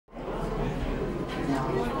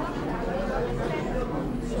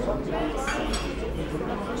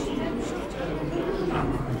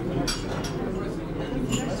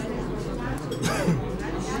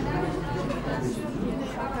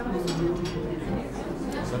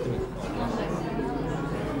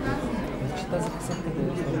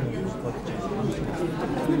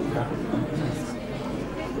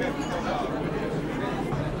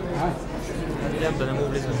Да не му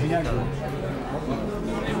влизам.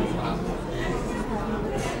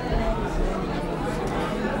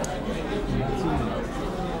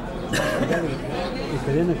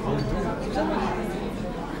 Къде на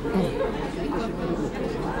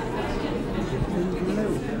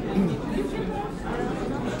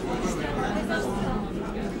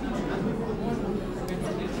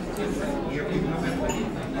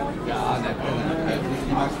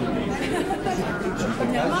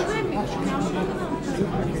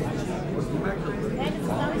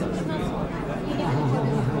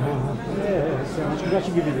Сега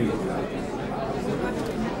ще ги видим.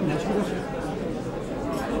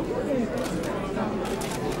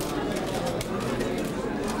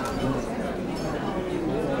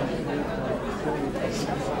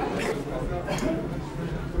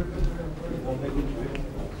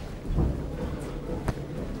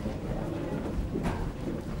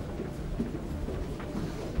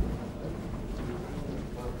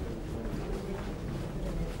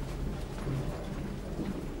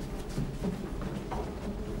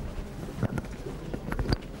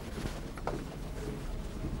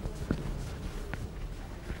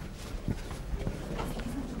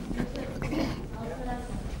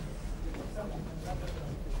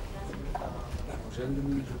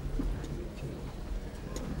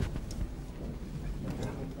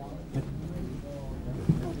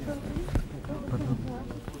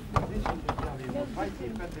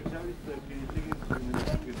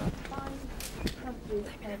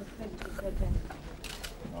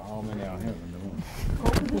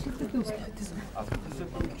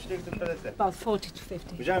 About 40 to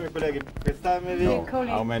 50. Уважаеми колеги, представяме ви...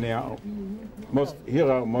 How many are?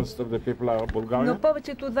 Most of the people are Bulgarian? Но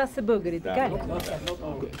повечето от вас са българи, така ли?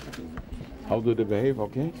 How do they behave?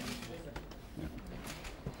 Okay?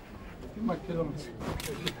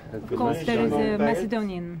 Of course, there is a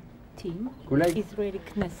Macedonian team, Колеги, Israeli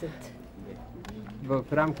Knesset. в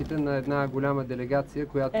рамките на една голяма делегация,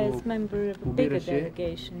 която As member of a bigger побираше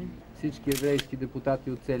delegation, всички еврейски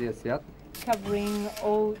депутати от целия свят. covering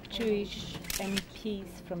all Jewish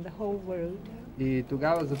MPs from the whole world. И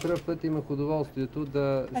тогава за първ път имах удоволствието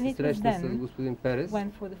да се срещна с господин Перес.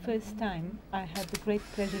 When for the first time I had the great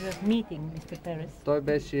pleasure of meeting Mr. Perez. Той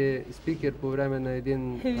беше спикер по време на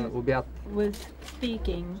един обяд. Was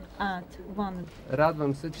speaking at one of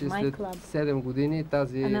Радвам се, че след 7 години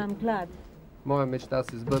тази моя мечта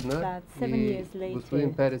се сбъдна и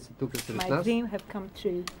господин Перес е тук сред нас.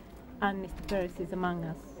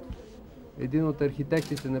 Един от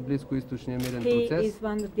архитектите на близкоизточния мирен процес.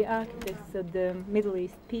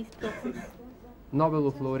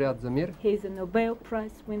 Нобелов лауреат за мир,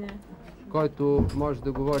 който може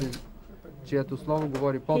да говори, чието слово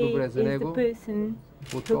говори по-добре за него,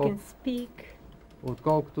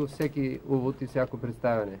 отколкото всеки увод и всяко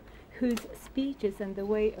представяне. Whose speeches and the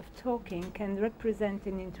way of talking can represent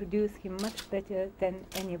and introduce him much better than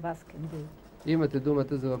any of us can do. Имате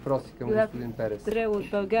думата за въпроси към господин Перес. Израел от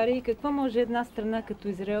България. И какво може една страна като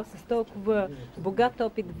Израел с толкова богат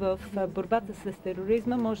опит в борбата с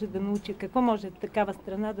тероризма може да научи, какво може такава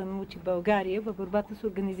страна да научи България в борбата с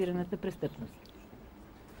организираната престъпност?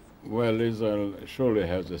 Well, Israel surely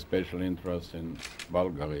has a special interest in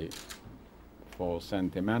Bulgaria for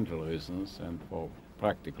sentimental reasons and for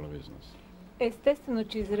practical reasons. Естествено,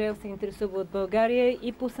 че Израел се интересува от България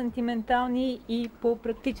и по сантиментални, и по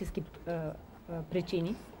практически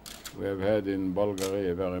причини. We have had in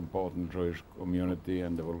Bulgaria a very important Jewish community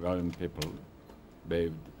and the Bulgarian people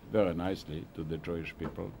behaved very nicely to the Jewish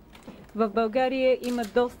people. В България има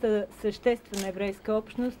доста съществена еврейска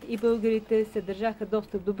общност и българите се държаха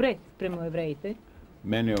доста добре спрямо евреите.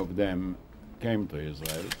 Many of them came to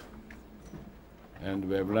Israel and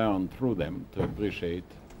we have learned through them to appreciate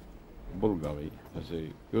Bulgaria as a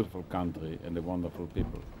beautiful country and a wonderful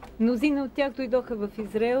people. Мнозина от тях дойдоха в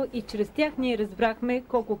Израел и чрез тях ние разбрахме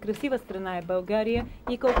колко красива страна е България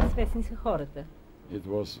и колко свестни са хората. It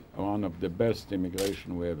was one of the best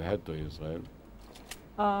immigration we have had to Israel.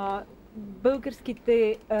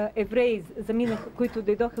 Българските евреи, които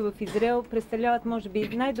дойдоха в Израел, представляват може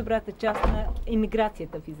би най-добрата част на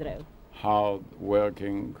имиграцията в Израел. Hard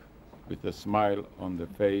working, with a smile on the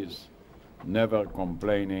face, never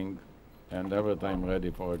complaining, and every time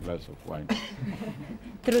ready for a glass of wine.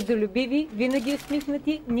 Трудолюбиви, винаги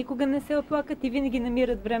усмихнати, никога не се оплакат и винаги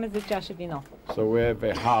намират време за чаша вино. So we have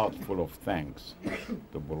a heart full of thanks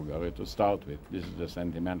to Bulgaria to start with. This is the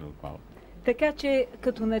sentimental part. Така че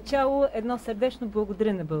като начало едно сърдечно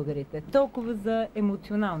благодаря на българите. Толкова за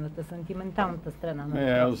емоционалната, сантименталната страна на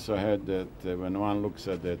I also had that when one looks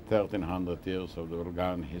at the 1300 years of the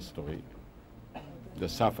Bulgarian history, the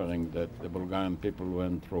suffering that the Bulgarian people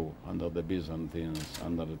went through under the Byzantines,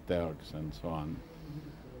 under the Turks and so on,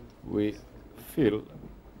 we feel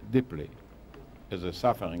deeply as a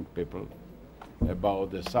suffering people about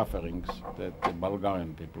the sufferings that the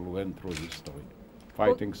Bulgarian people went through history,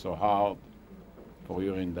 fighting so hard for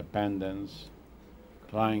your independence,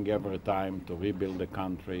 trying every time to rebuild the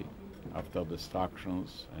country after destructions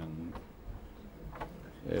and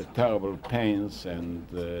terrible pains and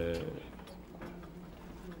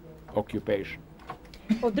occupation.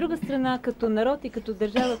 От друга страна, като народ и като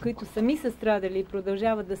държава, които сами са страдали и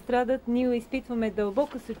продължават да страдат, ние изпитваме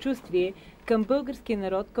дълбоко съчувствие към българския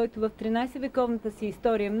народ, който в 13-вековната си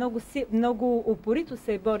история много упорито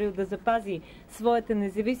се е борил да запази своята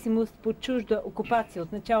независимост под чужда окупация.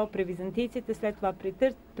 Отначало при византийците, след това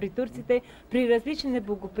при турците, при различни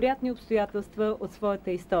неблагоприятни обстоятелства от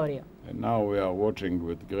своята история. And now we are watching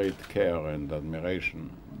with great care and admiration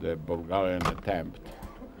the Bulgarian attempt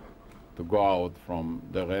to go out from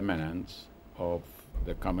the remnants of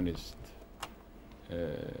the communist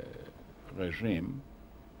regime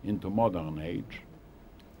into modern age,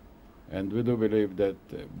 and we do believe that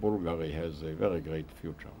Bulgaria has a very great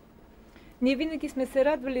future. Ние винаги сме се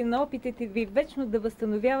радвали на опитите ви вечно да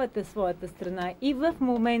възстановявате своята страна и в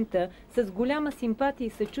момента с голяма симпатия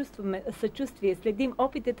и съчувствие следим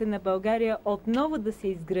опитите на България отново да се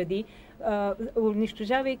изгради,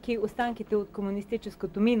 унищожавайки останките от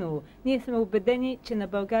комунистическото минало. Ние сме убедени, че на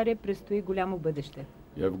България предстои голямо бъдеще.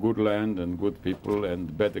 You have good land and good people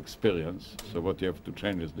and bad experience, so what you have to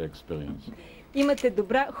change is the experience. Имате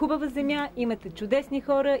добра, хубава земя, имате чудесни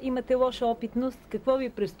хора, имате лоша опитност. Какво ви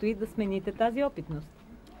предстои да смените тази опитност?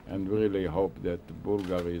 And we really hope that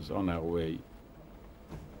Bulgaria is on our way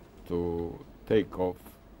to take off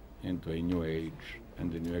into a new age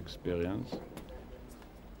and a new experience.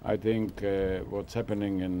 I think what's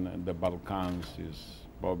happening in the Balkans is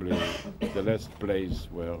probably the last place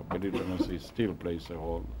where belligerency still plays a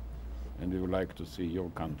role, and we would like to see your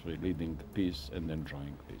country leading peace and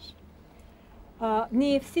enjoying peace.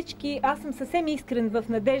 Ние всички, аз съм съвсем искрен в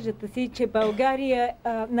надеждата си, че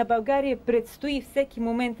на България предстои всеки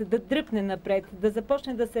момент да дръпне напред, да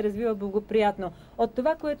започне да се развива благоприятно. От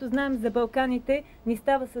това, което знаем за Балканите, ни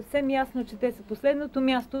става съвсем ясно, че те са последното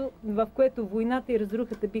място, в което войната и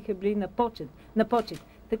разрухата биха били на почет.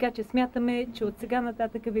 Така че смятаме, че от сега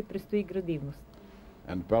нататък ви предстои градивност.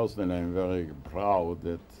 And personally, I'm very proud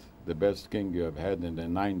that the best king you have had in the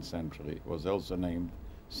 9th century was also named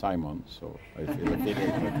Simon, so I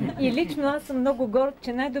feel И лично аз съм много горд,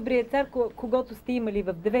 че най-добрият цар, когото сте имали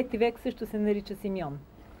в 9 век, също се нарича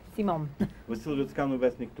Симон. Васил Люцканов,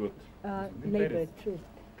 вестник Труд.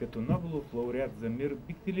 Като Нобелов лауреат за мир,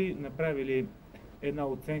 бихте ли направили една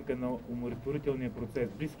оценка на умиротворителния процес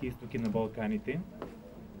в Близки изтоки на Балканите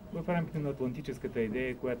в рамките на Атлантическата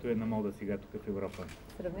идея, която е на мода сега тук в Европа?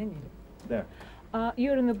 Сравнение ли? Да.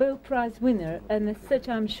 You're a Nobel Prize winner, and as such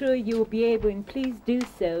I'm sure you'll be able, and please do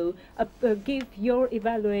so, give your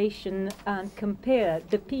evaluation and compare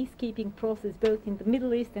the peacekeeping process both in the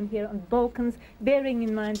Middle East and here on the Balkans, bearing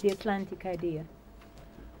in mind the Atlantic idea.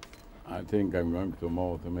 I think I'm going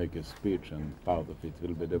tomorrow to make a speech, and part of it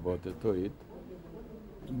will be devoted to it.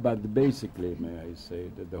 But basically, may I say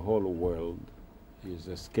that the whole world is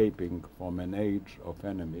escaping from an age of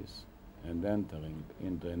enemies and entering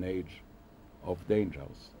into an age of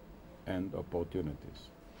dangers and opportunities.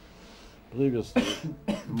 Previously,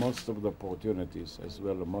 most of the opportunities, as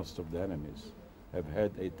well as most of the enemies, have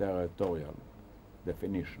had a territorial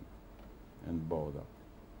definition and border.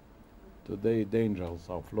 Today, dangers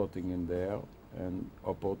are floating in the air, and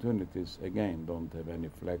opportunities, again, don't have any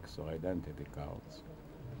flags or identity cards.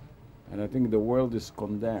 And I think the world is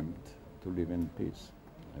condemned to live in peace.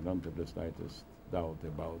 I don't have the slightest doubt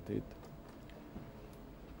about it.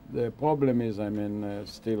 The problem is,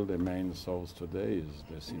 still the main source today is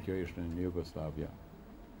the situation in Yugoslavia.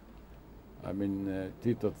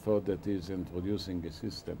 Tito thought that he's introducing a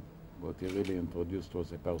system. What he really introduced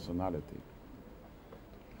was a personality.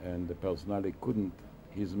 And the personality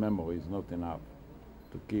his memory is not enough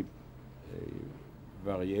to keep a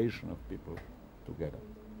variation of people together.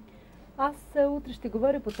 Аз утре ще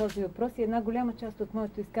говоря по този въпрос и една голяма част от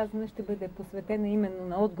моето изказване ще бъде посветена именно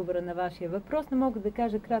на отговора на вашия въпрос, но мога да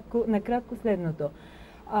кажа накратко следното.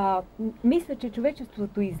 Мисля, че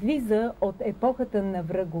човечеството излиза от епохата на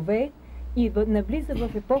врагове и навлиза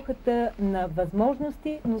в епохата на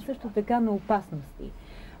възможности, но също така на опасности.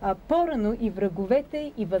 По-рано и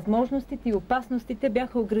враговете, и възможностите, и опасностите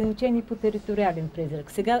бяха ограничени по териториален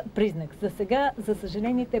признак. За сега, за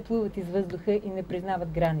съжаление, те плуват из въздуха и не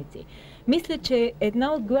признават граници. Мисля, че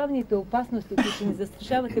една от главните опасности, които ни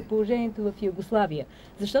застрашават, е положението в Югославия.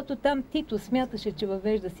 Защото там Тито смяташе, че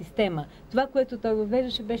въвежда система. Това, което той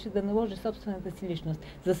въвеждаше, беше да наложи собствената си личност.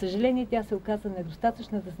 За съжаление, тя се оказа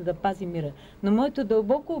недостатъчна да пази мира. Но моето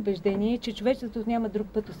дълбоко убеждение е, че човечеството няма друг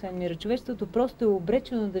път освен мира. Човечеството просто е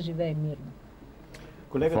обречено да живее мирно.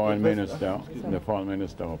 The foreign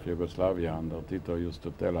minister of Yugoslavia under Tito used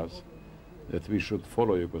to tell us that we should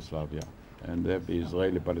follow Yugoslavia and have the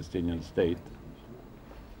Israeli-Palestinian state.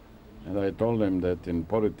 And I told him that in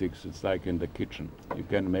politics it's like in the kitchen. You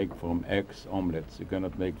can make from eggs omelets. You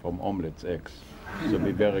cannot make from omelets eggs. So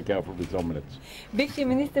be very careful with omelets. Бившият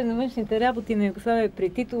министър на външните работи на Югославия при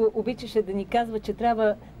Тито обичаше да ни казва, че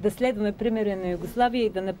трябва да следваме примера на Югославия и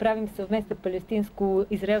да направим съвместна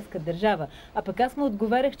палестинско-израелска държава. А пък аз му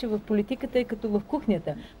отговарях, че в политиката е като в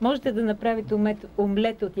кухнята. Можете да направите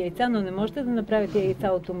омлет от яйца, но не можете да направите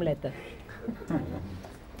яйца от омлета.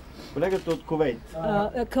 Колегата от Кувейт.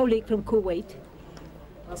 Colleague from Kuwait.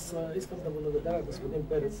 Аз искам да благодаря господин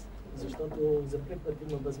Перес, защото за първи път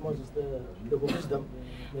имам възможност да го виждам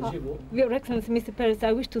на живо. Your Excellency, Mr. Perez,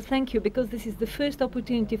 I wish to thank you because this is the first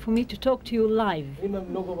opportunity for me to talk to you live. Имам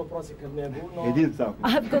много въпроси към него, но... Един сам.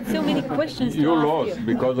 I have got so many questions to ask you. You lost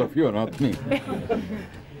because of you, not me.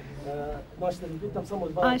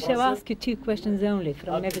 I shall ask you two questions only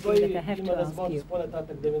from everything that I have to ask you.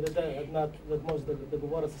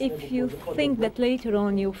 If you think that later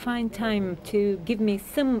on you'll find time to give me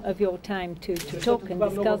some of your time to talk and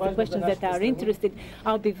discuss the questions that are interested,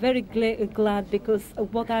 I'll be very glad because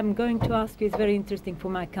what I'm going to ask you is very interesting for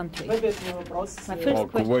my country. My first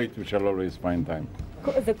question... Kuwait, we shall always find time.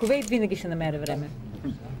 За Кувейт винаги ще намеря време.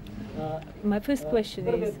 My first question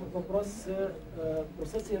is...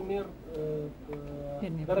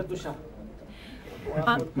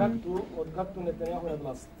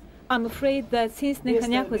 I'm afraid that since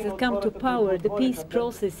Netanyahu has come to power, the peace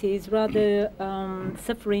process is rather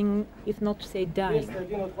suffering, if not to say dying.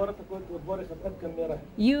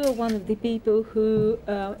 You are one of the people who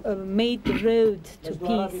made the road to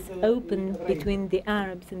peace open between the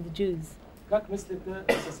Arabs and the Jews.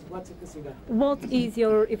 What is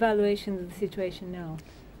your evaluation of the situation now?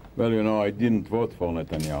 Well, you know, I didn't vote for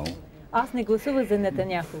Netanyahu. Аз не гласувах за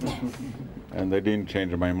Нетаняху. And I didn't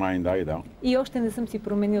change my mind either. И още не съм си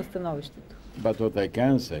променил становището. But what I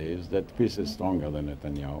can say is that peace is stronger than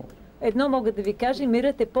Netanyahu. Едно мога да ви кажа,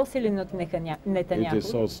 мирът е по-силен от Нетаняху. It is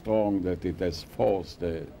so strong that it has forced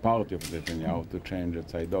the party of Netanyahu to change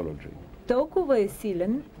its ideology. Толкова е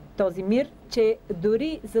силен този мир, че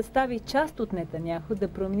дори застави част от Нетаняху да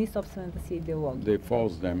промени собствената си идеология. They forced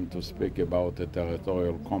them to speak about a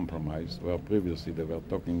territorial compromise, where previously they were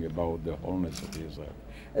talking about the wholeness of Israel.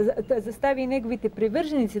 Застави неговите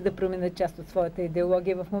привърженици да променят част от своята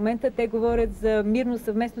идеология. В момента те говорят за мирно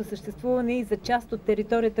съвместно съществуване и за част от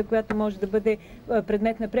територията, която може да бъде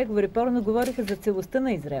предмет на преговори. По-рано говориха за целостта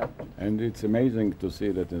на Израел. And it's amazing to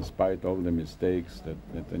see that in spite of the mistakes that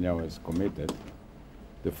Netanyahu has committed,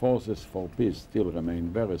 the forces for peace still remain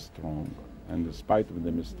very strong, and despite of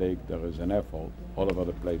the mistake, there is an effort all over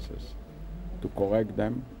the places to correct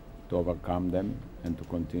them, to overcome them, and to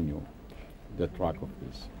continue the track of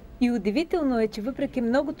peace. И удивително е, че въпреки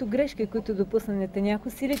многото грешки, които допусна Нетаняху,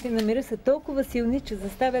 силите на мира са толкова силни, че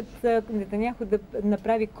заставят Нетаняху да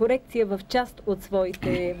направи корекция в част от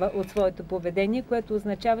своето поведение, което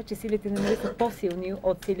означава, че силите на мира са по-силни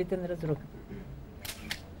от силите на разруха.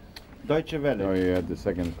 Deutsche Welle. Oh, yeah, the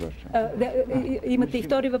second question. Имате и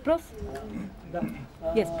втори въпрос? Да.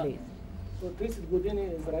 Yes, please. От 30 години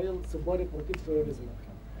Израел се бори против тероризма.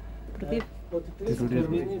 Против? От 30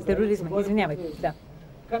 години тероризма, извинявайте, да.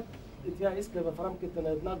 Как тя иска в рамките на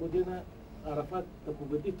една година Арафат да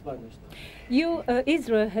победи това нещо?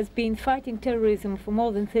 Israel has been fighting terrorism for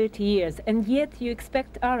more than 30 years, and yet you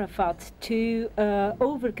expect Arafat to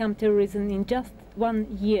overcome terrorism in just 1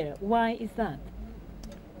 year. Why is that?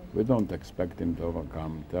 We don't expect him to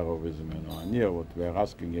overcome terrorism in 1 year. What we're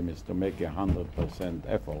asking him is to make 100%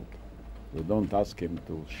 effort We don't ask him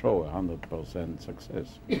to show 100% success.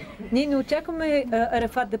 Ние не очакваме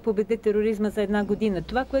Арафат да победи тероризма за една година.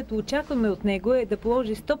 Това, което очакваме от него е да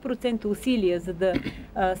положи 100% усилия, за да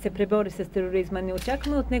се пребори с тероризма. Не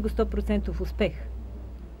очакваме от него 100% успех.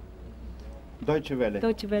 Deutsche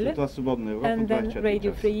Welle. Това свободна Европа, and then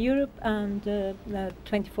Radio Free Europe and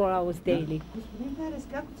 24 hours daily. Господин Перес,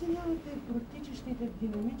 как оценявате протичащите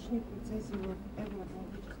динамични процеси в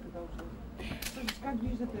евроатлантическата общност? Как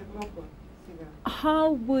виждате Европа сега?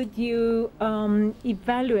 How would you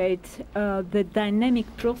evaluate the dynamic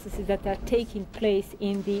processes that are taking place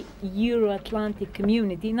in the Euro-Atlantic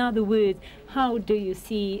community? In other words, how do you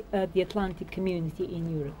see the Atlantic community in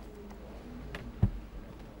Europe?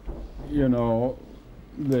 You know,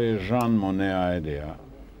 the Jean Monnet idea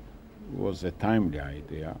was a timely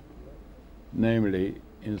idea, namely,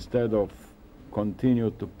 instead of continue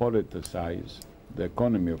to politicize the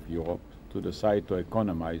economy of Europe, to decide to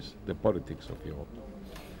economize the politics of Europe.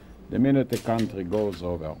 The minute a country goes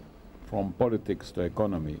over from politics to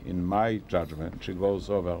economy, in my judgment, she goes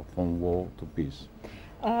over from war to peace.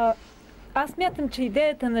 Аз мятам, че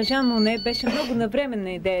идеята на Жан Моне беше много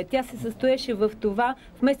навременна идея. Тя се състоеше в това,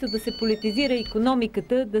 вместо да се политизира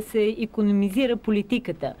икономиката, да се икономизира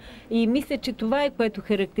политиката. И мисля, че това е, което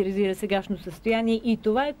характеризира сегашно състояние и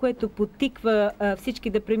това е, което подтиква всички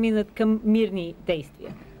да преминат към мирни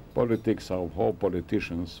действия. Politics are for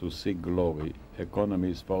politicians who seek glory, economy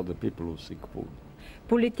is for the people who seek food.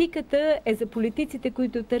 Политиката е за политиците,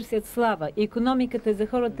 които търсят слава. Икономиката е за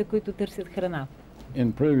хората, които търсят храна.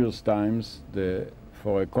 In previous times,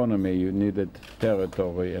 for economy you needed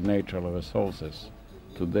territory and natural resources.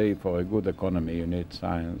 Today, for a good economy, you need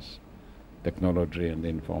science, technology and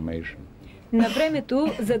information. На времето,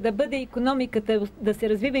 за да бъде икономиката, да се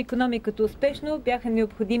развива икономиката успешно, бяха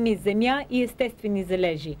необходими земя и естествени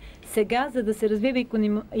залежи. Сега, за да се развива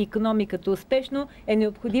икономиката успешно, е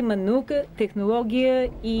необходима наука, технология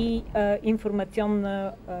и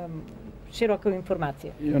информационна широка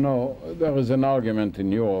информация. You know, there is an argument in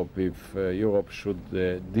Europe if Europe should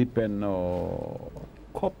deepen or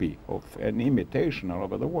copy of an imitation all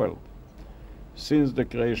over the world. Since the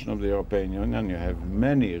creation of the European Union, you have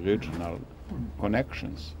many regional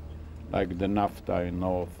connections, like the NAFTA in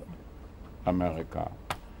North America,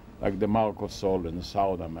 like the Mercosur in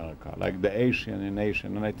South America, like the Asian in Asia,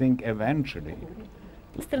 and I think eventually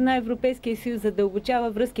страна Европейския съюз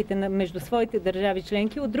задълбочава връзките между своите държави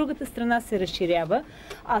членки, от другата страна се разширява.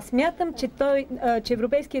 Аз смятам, че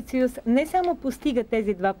Европейският съюз не само постига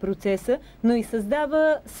тези два процеса, но и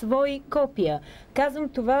създава свои копия. Казвам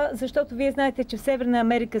това, защото вие знаете, че в Северна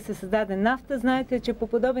Америка се създаде нафта, знаете, че по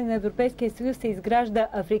подобие на Европейския съюз се изгражда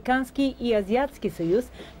Африкански и Азиатски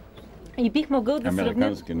съюз. И бих могъл да сравня...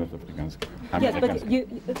 Американски, not африкански. Yes,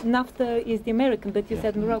 but NAFTA is the American, but you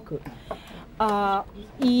said Morocco.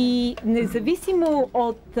 И независимо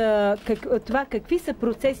от това какви са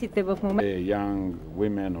процесите в момента... Young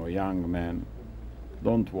women or young men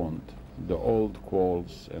don't want the old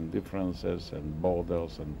quarrels and differences and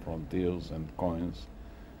borders and frontiers and coins.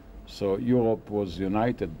 So Europe was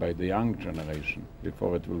united by the young generation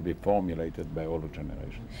before it will be formulated by older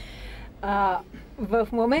generations. В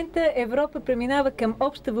момента Европа преминава към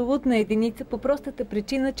обща валутна единица по простата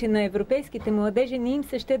причина, че на европейските младежи не им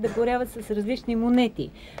се ще да боряват с различни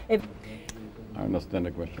монети. I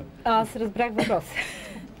understand the question. Аз разбрах въпрос.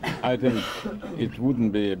 I think it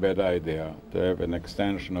wouldn't be a bad idea to have an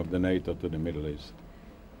extension of the NATO to the Middle East.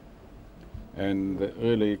 And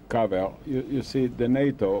really cover, you see, the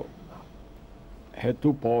NATO had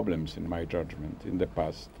two problems in my judgment in the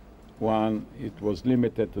past. One, it was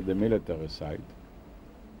limited to the military side,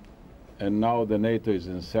 and now the NATO is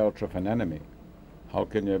in search of an enemy. How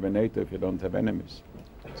can you have a NATO if you don't have enemies?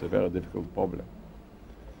 It's a very difficult problem.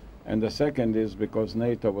 And the second is because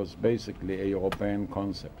NATO was basically a European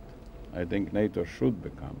concept. I think NATO should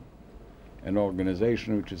become an organization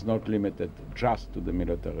which is not limited just to the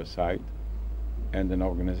military side, and an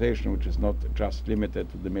organization which is not just limited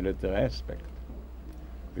to the military aspect.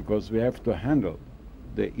 Because we have to handle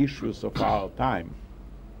the issues of our time,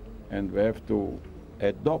 and we have to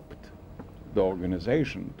adopt the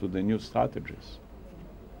organization to the new strategies,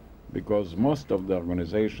 because most of the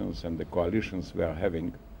organizations and the coalitions we are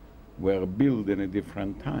having were built in a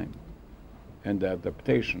different time, and the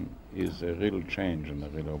adaptation is a real change and a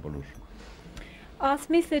real evolution. Аз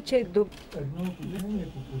мисля, че едно уточнение,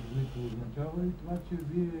 ако позволите, означава ли това, че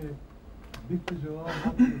вие бихте желал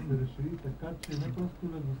НАТО да се разшири така, че не просто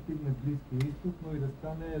да достигне Близкия изток, но и да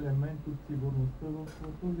стане елемент от сигурността в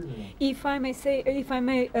този район? If I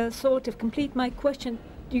may sort of complete my question,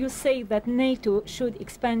 you say that NATO should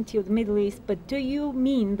expand to the Middle East, but do you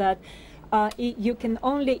mean that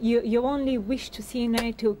you only wish to see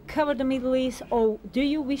NATO cover the Middle East, or do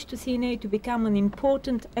you wish to see NATO become an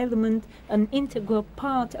important element, an integral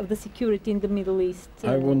part of the security in the Middle East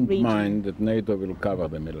I wouldn't region? mind that NATO will cover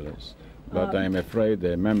the Middle East, but I'm afraid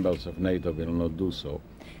the members of NATO will not do so.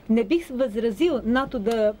 Не бих възразил НАТО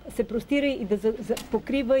да се простира и да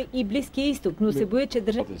покрива и Близкия изток, но се боя, че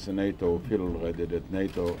NATO feel already that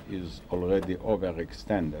NATO is already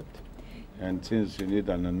overextended, and since you need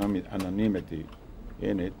anonymity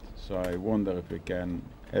in it, so I wonder if we can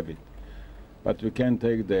have it. But we can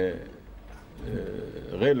take the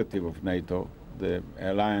relative of NATO, the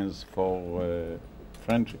alliance for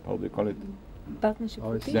friendship, how do you call it? Partnership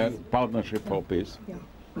for peace. The partnership for peace. Yeah.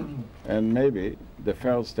 And maybe the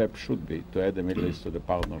first step should be to add the Middle East to the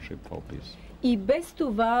partnership for peace. И без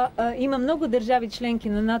това има много държави членки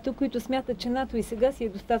на НАТО, които смятат, че НАТО и сега си е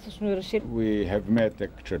достатъчно разширено. We have met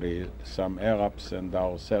actually some Arabs and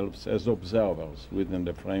ourselves as observers within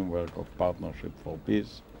the framework of partnership for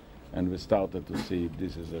peace, and we started to see if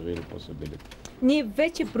this is a real possibility. Ние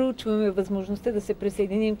вече проучваме възможността да се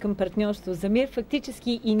присъединим към партньорство за мир.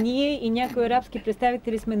 Фактически и ние, и някои арабски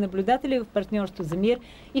представители сме наблюдатели в партньорство за мир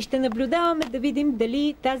и ще наблюдаваме да видим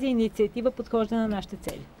дали тази инициатива подхожда на нашите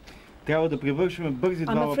цели. Трябва да привършим бързи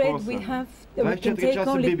два въпроса. 24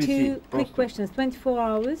 часа BBC.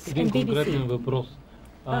 Един конкретен въпрос.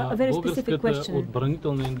 Българската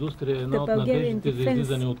отбранителна индустрия е една от надеждите за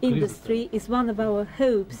излизане от кризата.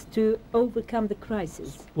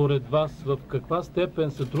 Според вас, в каква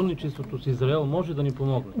степен сътрудничеството с Израел може да ни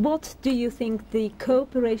помогне? What do you think the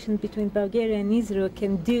cooperation between Bulgaria and Israel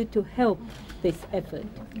can do to help this effort?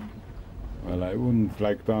 Well, I wouldn't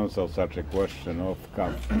like to answer such a question off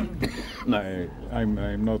cuff. I'm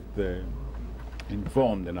not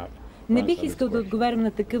informed enough. Не бих искал да отговарям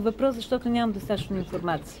на такъв въпрос, защото нямам достатъчно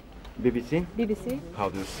информация. BBC? BBC? How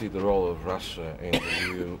do you see the role of Russia in the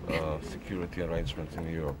new security arrangements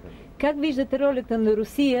in Europe? Как виждате ролята на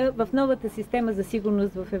Русия в новата система за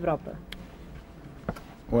сигурност в Европа?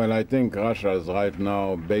 Well, I think Russia is right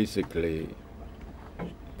now basically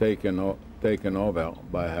taken over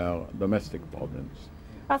by her domestic problems.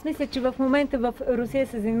 Аз мисля, че в момента в Русия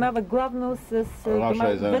се занимава главно с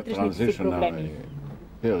вътрешните си проблеми.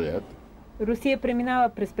 Period. Русия преминава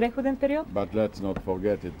през преходен период. But let's not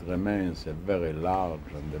forget it remains a very large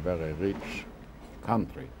and a very rich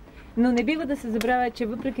country. Но не бива да се забравя, че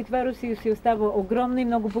въпреки това Русия си остава огромна и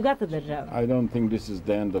много богата държава. I don't think this is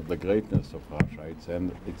the end of the greatness of Russia.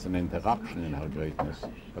 It's an interruption in her greatness,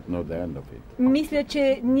 but not the end of it. Мисля,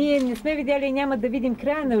 че ние не сме видяли и няма да видим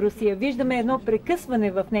края на Русия. Виждаме едно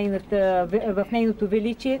прекъсване в нейното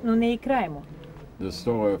величие, но не и края му. The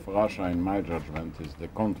story of Russia, in my judgment, is the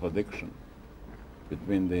contradiction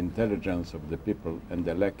between the intelligence of the people and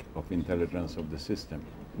the lack of intelligence of the system.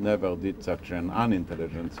 Never did such an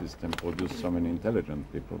unintelligent system produce so many intelligent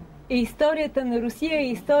people. Историята на Русия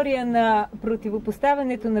е история на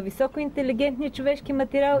противопоставянето на високоинтелигентния човешки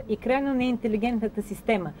материал и крайно неинтелигентната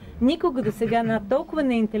система. Никога до сега на толкова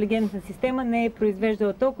неинтелигентна система не е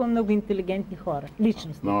произвеждала толкова много интелигентни хора,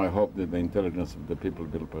 личности. Now I hope that the intelligence of the people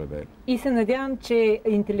will prevail. И се надявам, че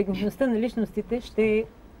интелигентността на личностите ще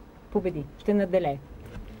победи, ще наделее.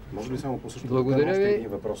 Може ли само по същото време още един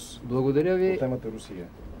въпрос? Благодаря ви. По темата Русия.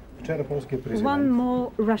 Вчера полският президент One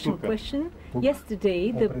more Russian question.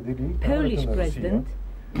 Yesterday, the Polish president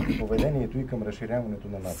поведението и към разширяването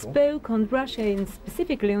на НАТО spoke on Russia and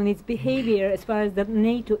specifically on its behavior as far as the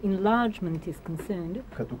NATO enlargement is concerned.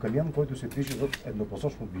 Като камион, който се движи в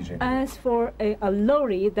еднопосочно движение. As for a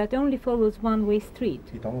lorry that only follows one-way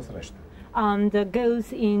street. И то насреща. And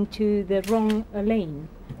goes into the wrong lane.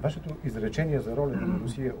 Вашето изречение за ролята на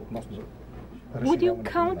Русия относно Would you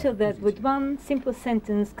counter that with one simple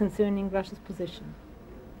sentence concerning Russia's position?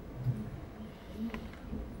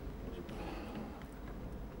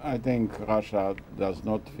 I think Russia does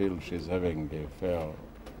not feel she's having a fair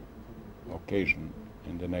occasion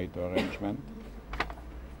in the NATO arrangement.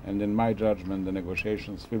 And in my judgment, the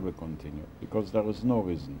negotiations will continue because there is no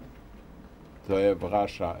reason to have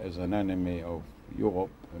Russia as an enemy of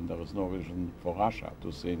Europe, and there is no reason for Russia to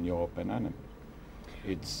see in Europe an enemy.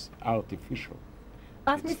 It's artificial.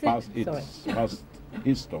 It's past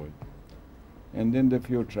history. And in the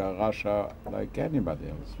future, Russia, like anybody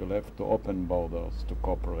else, will have to open borders, to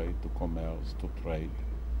cooperate, to commerce, to trade.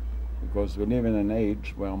 Because we live in an age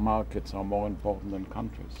where markets are more important than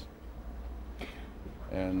countries.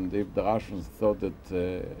 And if the Russians thought that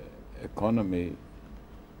economy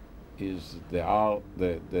is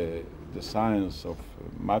the science of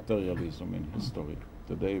materialism in history,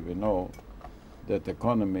 today we know that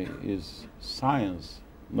economy is science,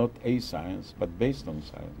 not a science, but based on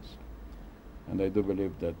science. And I do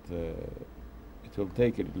believe that it will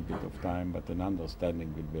take a little bit of time, but an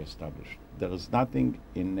understanding will be established. There is nothing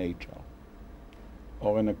in nature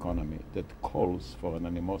or an economy that calls for an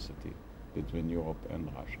animosity between Europe and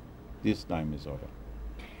Russia. This time is over.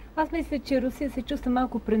 Аз мисля, че Русия се чувства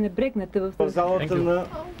малко пренебрегната в залата на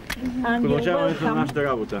продължаването на нашата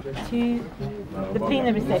работа. The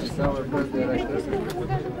plenary session.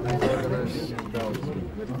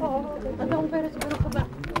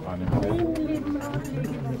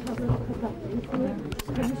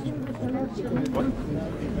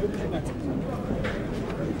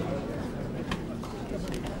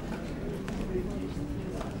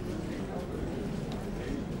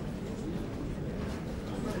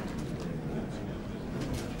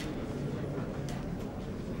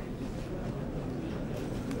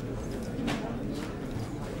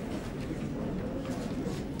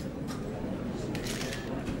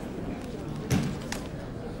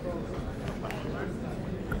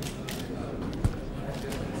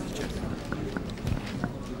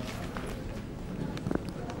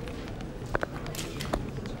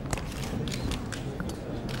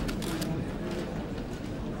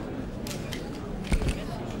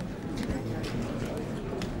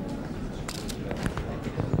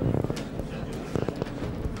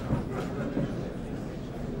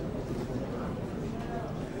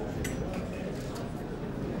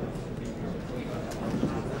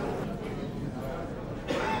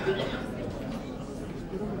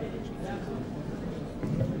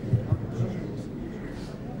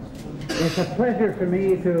 It's a pleasure for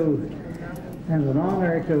me and an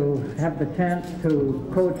honor to have the chance to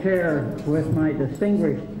co-chair with my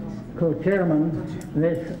distinguished co-chairman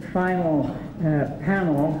this final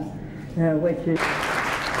panel, which is...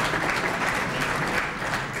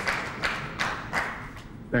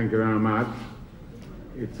 Thank you very much.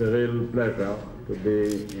 It's a real pleasure to be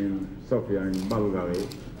in Sofia in Bulgaria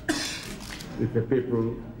with the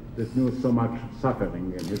people that knew so much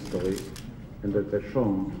suffering in history and that have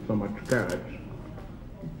shown so much courage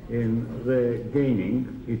in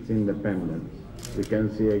regaining its independence. We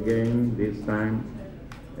can see again this time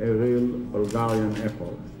a real Bulgarian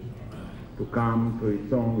effort to come to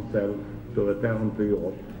its own self, to return to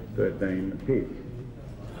Europe, to attain peace.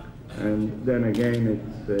 And then again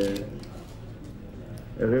it's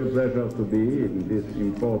a real pleasure to be in this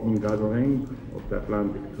important gathering of the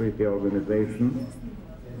Atlantic Treaty Organization.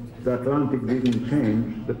 The Atlantic didn't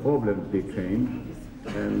change, the problems did change,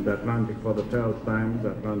 and the Atlantic, for the first time,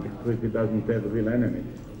 the Atlantic Treaty doesn't have real enemies.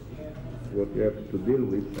 What you have to deal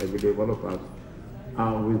with, I believe all of us,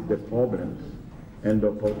 are with the problems and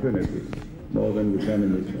opportunities more than with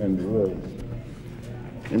enemies and wars.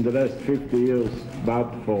 In the last 50 years,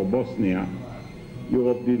 but for Bosnia,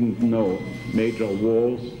 Europe didn't know major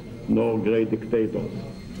wars nor great dictators.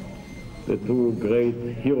 The two great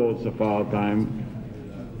heroes of our time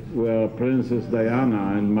were Princess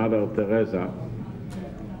Diana and Mother Teresa,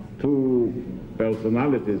 two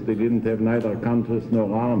personalities. They didn't have neither countries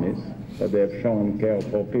nor armies, but they have shown care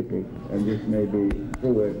for people, and this may be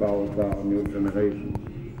true about our new generation.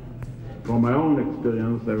 From my own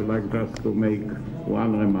experience, I would like just to make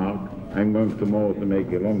one remark. I'm going tomorrow to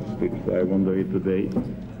make a long speech, so I won't do it today.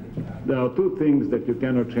 There are two things that you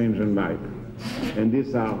cannot change in life, and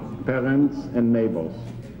these are parents and neighbors.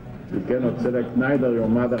 You cannot select neither your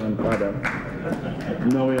mother and father,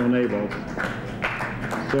 nor your neighbors.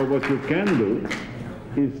 So what you can do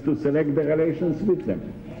is to select the relations with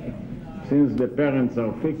them. Since the parents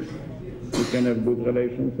are fixed, you can have good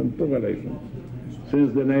relations and poor relations.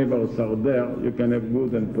 Since the neighbors are there, you can have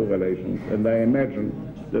good and poor relations. And I imagine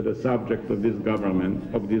that the subject of this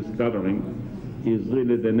government, of this gathering, is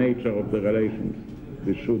really the nature of the relations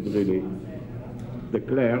we should really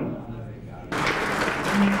declare.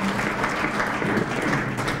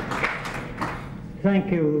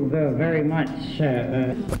 Thank you very much.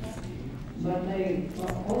 But they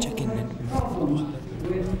also have problems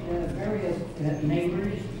with various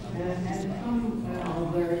neighbors, and some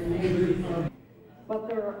of their neighbors. But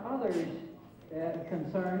there are others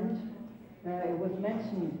concerns. It was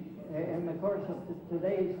mentioned in the course of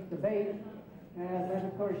today's debate that,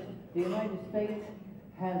 of course, the United States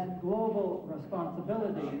has global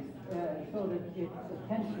responsibilities so that its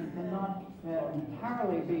attention cannot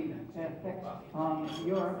entirely be fixed on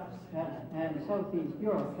Europe and Southeast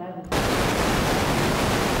Europe. That is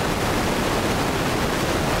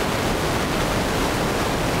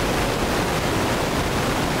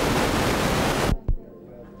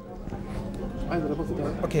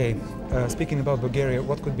Okay, speaking about Bulgaria,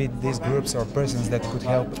 what could be these groups or persons that could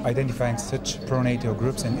help identifying such pro-NATO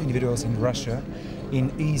groups and individuals in Russia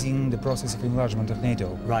in easing the process of enlargement of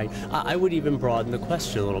NATO? Right. I would even broaden the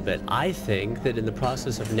question a little bit. I think that in the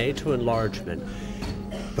process of NATO enlargement,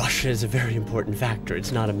 Russia is a very important factor.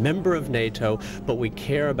 It's not a member of NATO, but we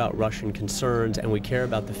care about Russian concerns and we care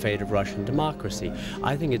about the fate of Russian democracy.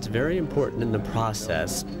 I think it's very important in the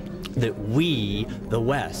process that we, the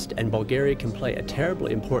West, and Bulgaria can play a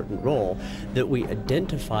terribly important role, that we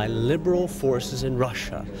identify liberal forces in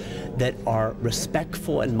Russia that are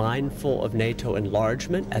respectful and mindful of NATO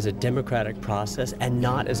enlargement as a democratic process and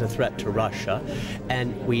not as a threat to Russia.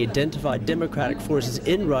 And we identify democratic forces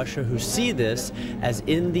in Russia who see this as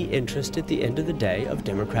in the interest, at the end of the day, of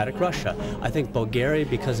democratic Russia. I think Bulgaria,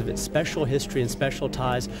 because of its special history and special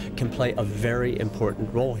ties, can play a very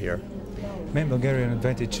important role here. Main Bulgarian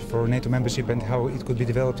advantage for NATO membership and how it could be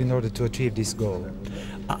developed in order to achieve this goal?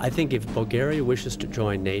 I think if Bulgaria wishes to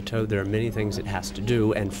join NATO, there are many things it has to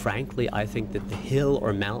do, and frankly, I think that the hill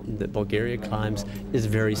or mountain that Bulgaria climbs is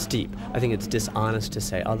very steep. I think it's dishonest to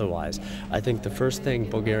say otherwise. I think the first thing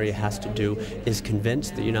Bulgaria has to do is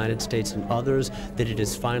convince the United States and others that it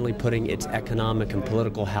is finally putting its economic and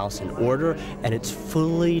political house in order, and it's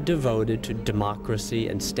fully devoted to democracy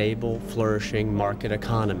and stable, flourishing market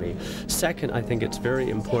economy. Second, I think it's very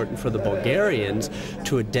important for the Bulgarians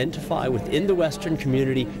to identify within the Western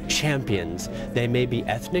community champions. They may be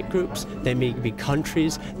ethnic groups, they may be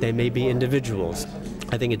countries, they may be individuals.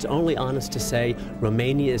 I think it's only honest to say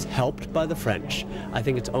Romania is helped by the French. I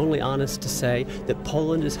think it's only honest to say that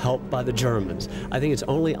Poland is helped by the Germans. I think it's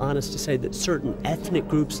only honest to say that certain ethnic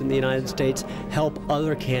groups in the United States help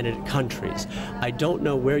other candidate countries. I don't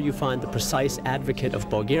know where you find the precise advocate of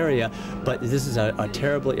Bulgaria, but this is a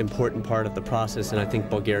terribly important part of the process, and I think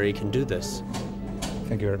Bulgaria can do this.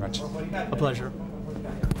 Thank you very much. A pleasure.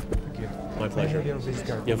 Thank you. My pleasure. Can I have your business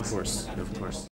card, Yeah, of please? course. Of course.